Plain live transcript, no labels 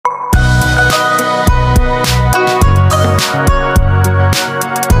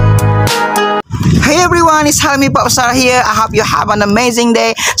everyone, it's Helmipopstar here. I hope you have an amazing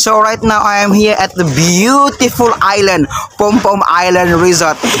day. So right now I am here at the beautiful island, Pom Pom Island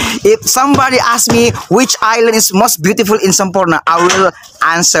Resort. If somebody asks me which island is most beautiful in Semporna, I will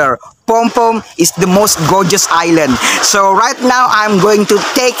answer Pom Pom is the most gorgeous island. So right now I'm going to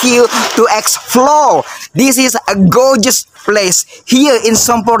take you to explore. This is a gorgeous place here in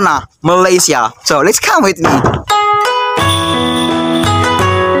Semporna, Malaysia. So let's come with me.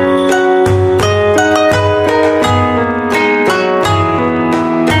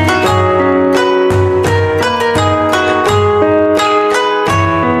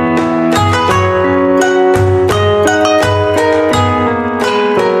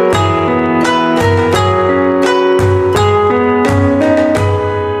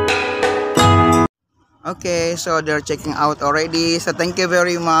 Okay, so they're checking out already. So thank you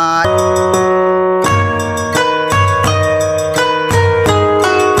very much.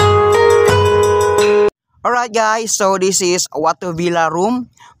 Alright guys, so this is Water Villa room.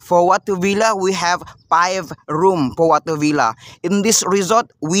 For Water Villa, we have 5 rooms for Water Villa. In this resort,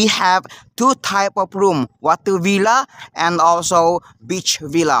 we have 2 type of room, Water Villa and also Beach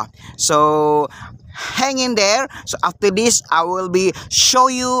Villa. So hang in there. So after this, I will be show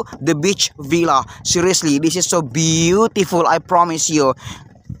you the Beach Villa. Seriously, this is so beautiful, I promise you.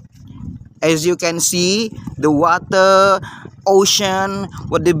 As you can see, the water, ocean,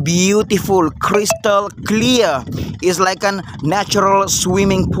 what the beautiful crystal clear is like a natural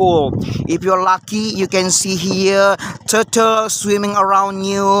swimming pool. If you're lucky, you can see here turtle swimming around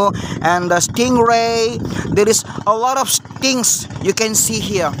you and the stingray. There is a lot of things you can see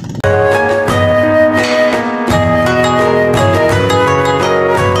here.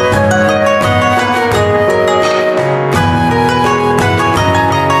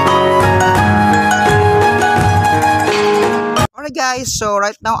 Guys, so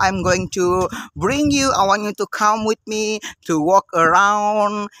right now I'm going to bring you, I want you to come with me to walk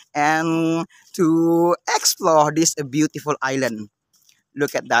around and to explore this beautiful island.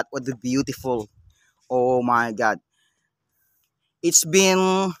 Look at that, what the beautiful, oh my god, it's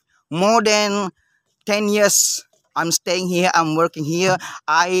been more than 10 years I'm staying here, I'm working here.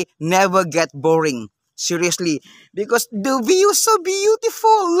 I never get boring, seriously, because the view is so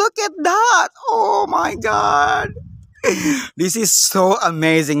beautiful. Look at that, oh my god. This is so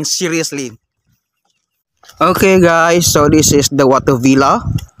amazing, seriously. Okay guys, so this is the Water Villa.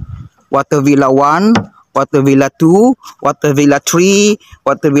 Water Villa 1, Water Villa 2, Water Villa 3,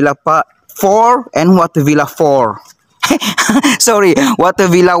 Water Villa 4, and Water Villa 4. Sorry, Water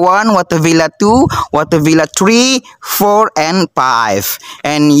Villa 1, Water Villa 2, Water Villa 3, 4, and 5.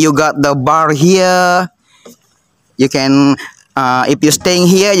 And you got the bar here. You can if you're staying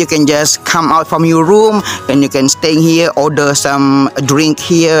here, you can just come out from your room and you can stay here, order some drink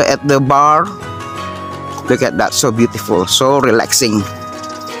here at the bar. Look at that, so beautiful, so relaxing.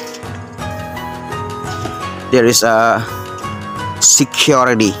 There is a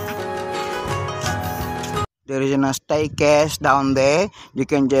security. There is a staircase down there. You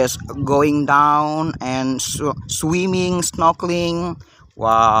can just going down and swimming, snorkeling.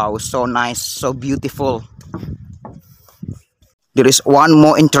 Wow, so nice, so beautiful. There is one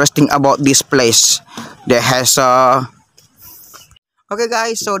more interesting about this place. There has okay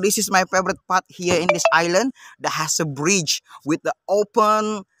guys, so this is my favorite part here in this island. That has a bridge with the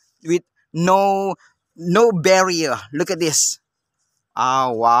open, with no barrier. Look at this.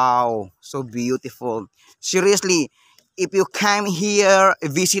 Oh wow, so beautiful. Seriously, if you come here,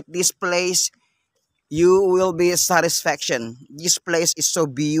 visit this place, you will be satisfaction. This place is so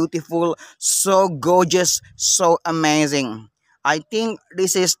beautiful, so gorgeous, so amazing. I think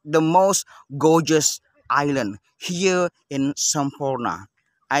this is the most gorgeous island here in Semporna.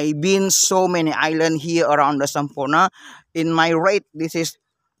 I've been so many islands here around the Semporna. In my rate, this is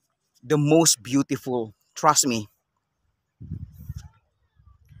the most beautiful. Trust me.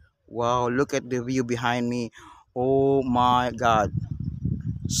 Wow, look at the view behind me. Oh my God.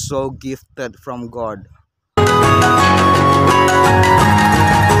 So gifted from God.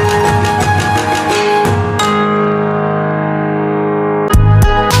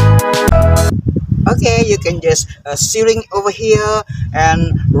 Okay, you can just sitting over here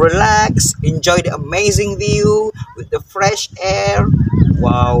and relax, enjoy the amazing view with the fresh air.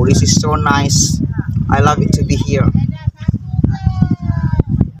 Wow, this is so nice. I love it to be here.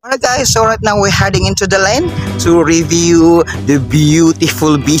 Alright guys, so right now we're heading into the land to review the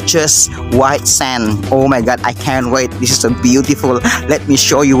beautiful beaches, white sand. Oh my god, I can't wait. This is so beautiful. Let me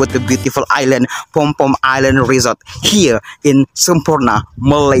show you what the beautiful island, Pom Pom Island Resort here in Semporna,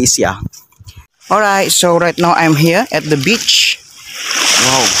 Malaysia. Alright, so right now I'm here at the beach.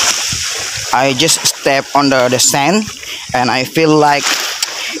 Wow, I just step on the sand, and I feel like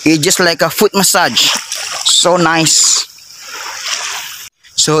it's just like a foot massage. So nice.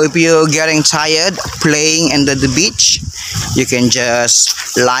 So if you're getting tired playing under the beach, you can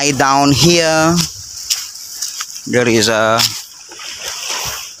just lie down here. There is a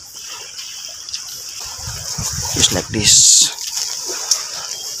just like this.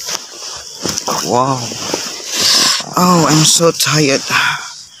 Wow. Oh, I'm so tired.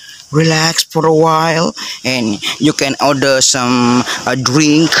 Relax for a while, and you can order some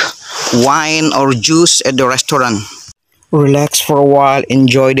drink, wine or juice at the restaurant. Relax for a while,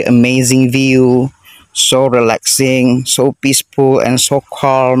 enjoy the amazing view. So relaxing, so peaceful and so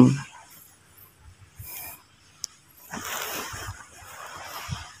calm.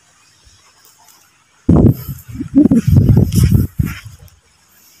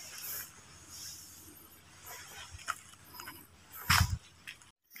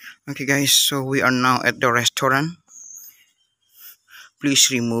 Okay guys, so we are now at the restaurant. Please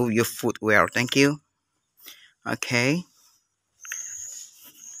remove your footwear, thank you. Okay,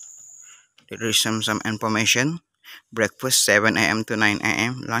 there is some information. Breakfast 7 a.m. to 9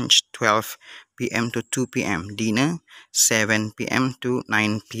 a.m, lunch 12 p.m. to 2 p.m, dinner 7 p.m. to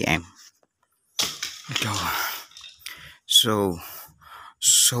 9 p.m.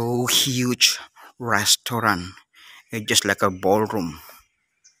 So huge restaurant. It's just like a ballroom.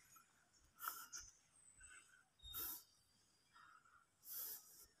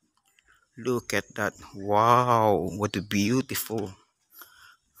 Look at that. Wow, what a beautiful.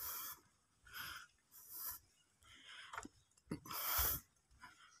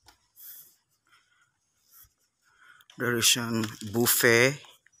 There is a buffet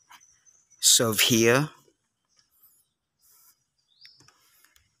served here.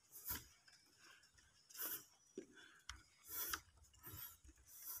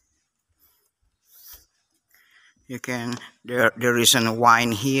 You can there is a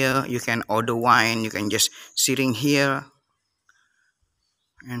wine here. You can order wine. You can just sitting here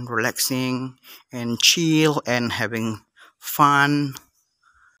and relaxing and chill and having fun.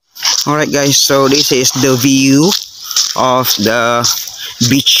 All right guys, so this is the view of the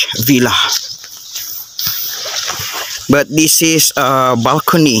beach villa, but this is a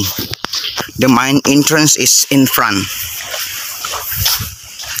balcony. The main entrance is in front.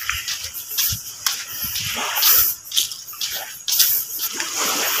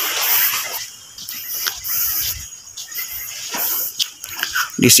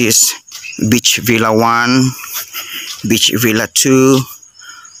 This is beach villa 1, beach villa 2,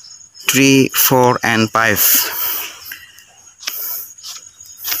 3, 4 and 5.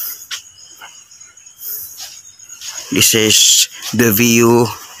 This is the view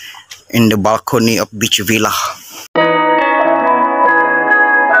in the balcony of beach villa.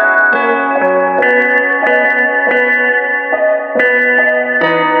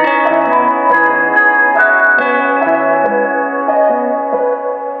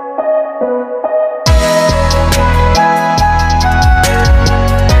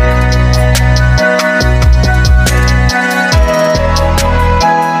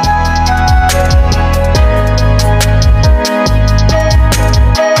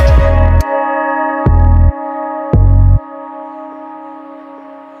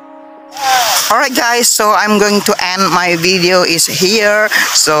 Alright guys, so I'm going to end my video is here.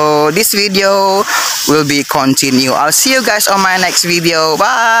 So this video will be continue. I'll see you guys on my next video.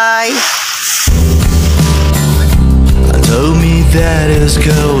 Bye. Told me that is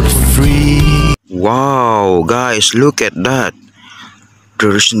gold free. Wow guys, look at that.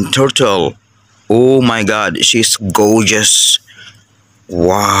 There's a turtle. Oh my god, she's gorgeous.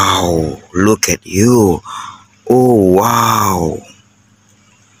 Wow, look at you. Oh wow.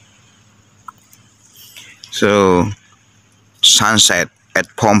 So sunset at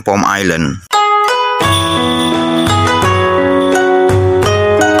Pom Pom Island.